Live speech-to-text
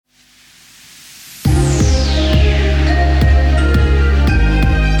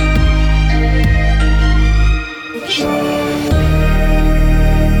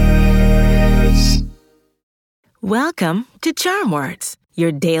Welcome to Charm Words,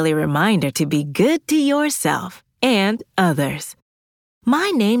 your daily reminder to be good to yourself and others.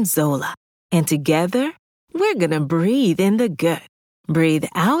 My name's Zola, and together, we're gonna breathe in the good, breathe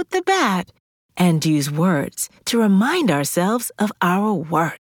out the bad, and use words to remind ourselves of our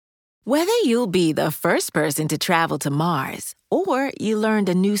worth. Whether you'll be the first person to travel to Mars or you learned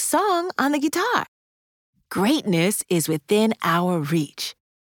a new song on the guitar, greatness is within our reach.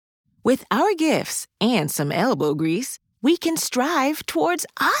 With our gifts and some elbow grease, we can strive towards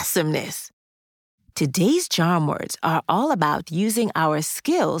awesomeness. Today's charm words are all about using our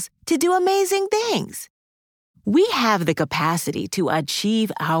skills to do amazing things. We have the capacity to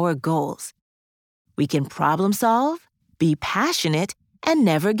achieve our goals. We can problem solve, be passionate, and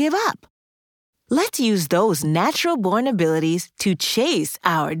never give up. Let's use those natural-born abilities to chase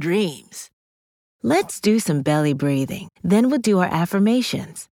our dreams. Let's do some belly breathing, then we'll do our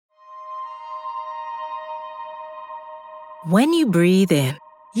affirmations. When you breathe in,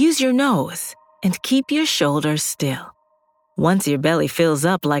 use your nose and keep your shoulders still. Once your belly fills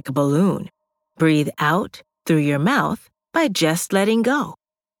up like a balloon, breathe out through your mouth by just letting go.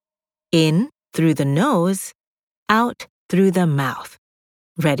 In through the nose, out through the mouth.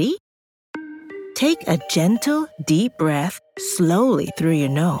 Ready? Take a gentle, deep breath slowly through your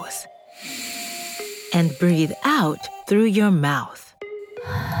nose and breathe out through your mouth.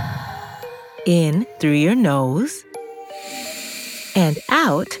 In through your nose and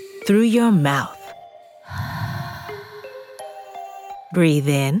out through your mouth. Breathe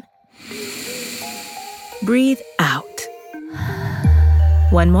in. Breathe out.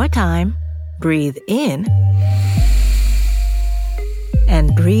 One more time. Breathe in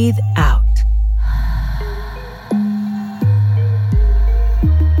and breathe out.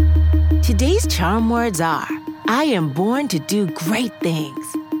 Today's charm words are, I am born to do great things.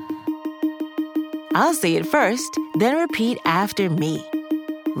 I'll say it first, then repeat after me.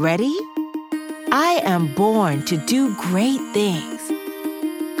 Ready? I am born to do great things.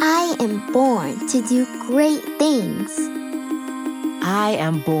 I am born to do great things. I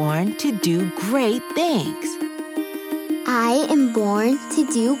am born to do great things. I am born to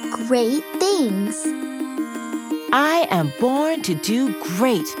do great things. I am born to do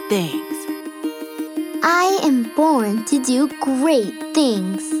great things. I am born to do great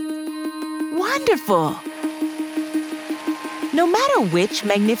things. Wonderful! No matter which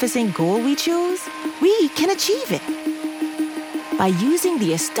magnificent goal we choose, we can achieve it. By using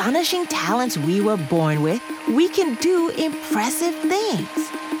the astonishing talents we were born with, we can do impressive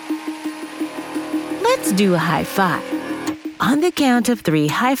things. Let's do a high five. On the count of 3,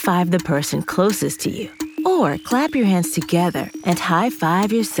 high five the person closest to you. Or clap your hands together and high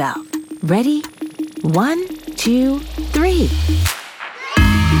five yourself. Ready? 1, 2, 3.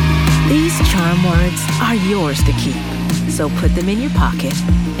 These charm words are yours to keep, so put them in your pocket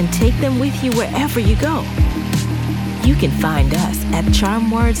and take them with you wherever you go. You can find us at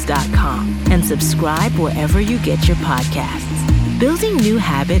charmwords.com and subscribe wherever you get your podcasts. Building new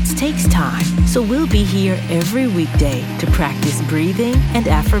habits takes time, so we'll be here every weekday to practice breathing and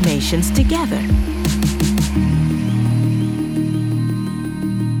affirmations together.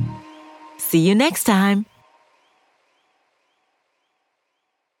 See you next time.